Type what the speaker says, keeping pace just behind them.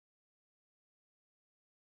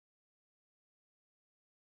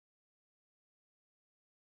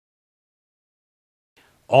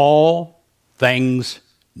all things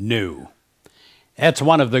new. That's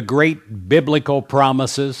one of the great biblical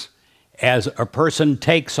promises as a person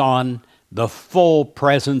takes on the full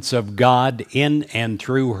presence of God in and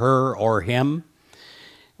through her or him.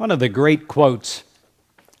 One of the great quotes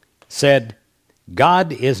said,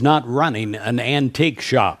 "God is not running an antique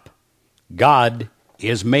shop. God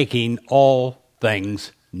is making all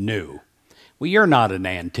things new." Well, you're not an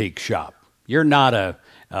antique shop. You're not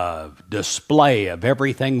a display of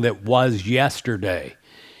everything that was yesterday.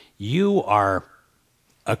 You are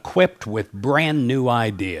equipped with brand new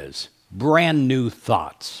ideas, brand new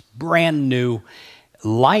thoughts, brand new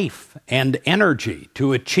life and energy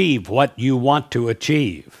to achieve what you want to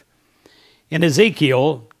achieve. In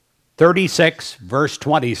Ezekiel 36, verse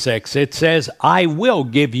 26, it says, "I will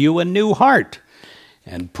give you a new heart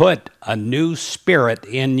and put a new spirit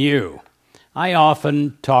in you." I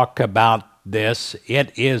often talk about this.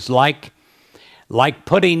 It is like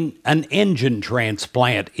putting an engine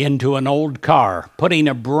transplant into an old car, putting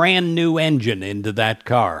a brand new engine into that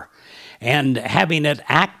car, and having it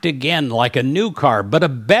act again like a new car, but a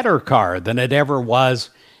better car than it ever was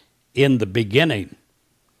in the beginning.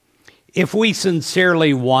 If we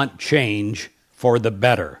sincerely want change for the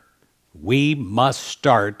better, we must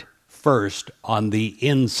start first on the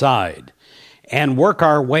inside and work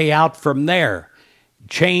our way out from there.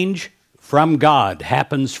 Change from God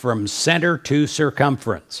happens from center to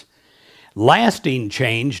circumference. Lasting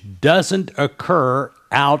change doesn't occur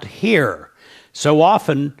out here. So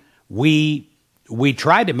often we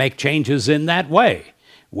try to make changes in that way.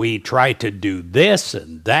 We try to do this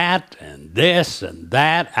and that and this and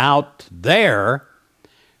that out there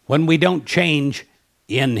when we don't change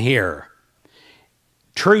in here.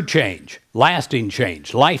 True change, lasting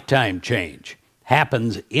change, lifetime change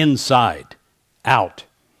happens inside, out.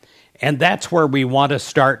 And that's where we want to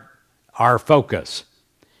start our focus.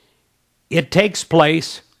 It takes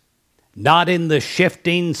place not in the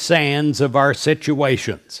shifting sands of our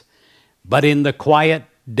situations, but in the quiet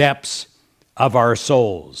depths of our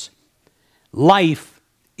souls. Life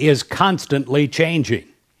is constantly changing.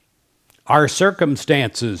 Our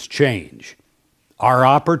circumstances change. Our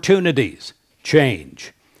opportunities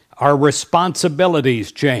change. Our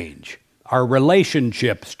responsibilities change. Our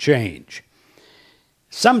relationships change.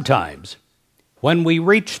 Sometimes, when we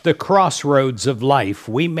reach the crossroads of life,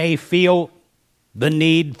 we may feel the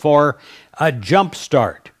need for a jump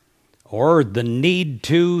start or the need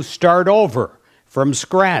to start over from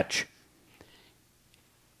scratch.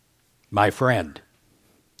 My friend,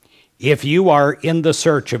 if you are in the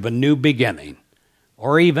search of a new beginning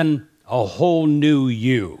or even a whole new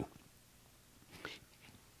you,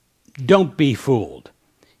 don't be fooled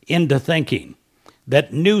into thinking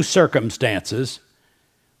that new circumstances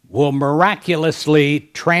will miraculously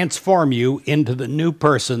transform you into the new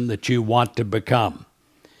person that you want to become.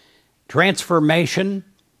 Transformation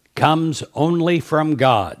comes only from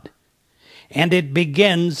God, and it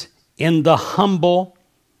begins in the humble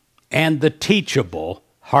and the teachable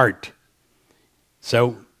heart.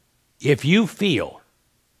 So if you feel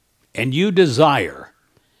and you desire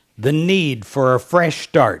the need for a fresh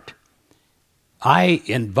start, I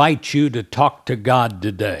invite you to talk to God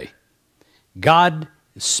today. God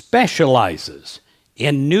specializes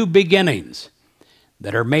in new beginnings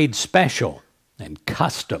that are made special and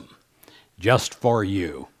custom just for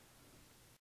you.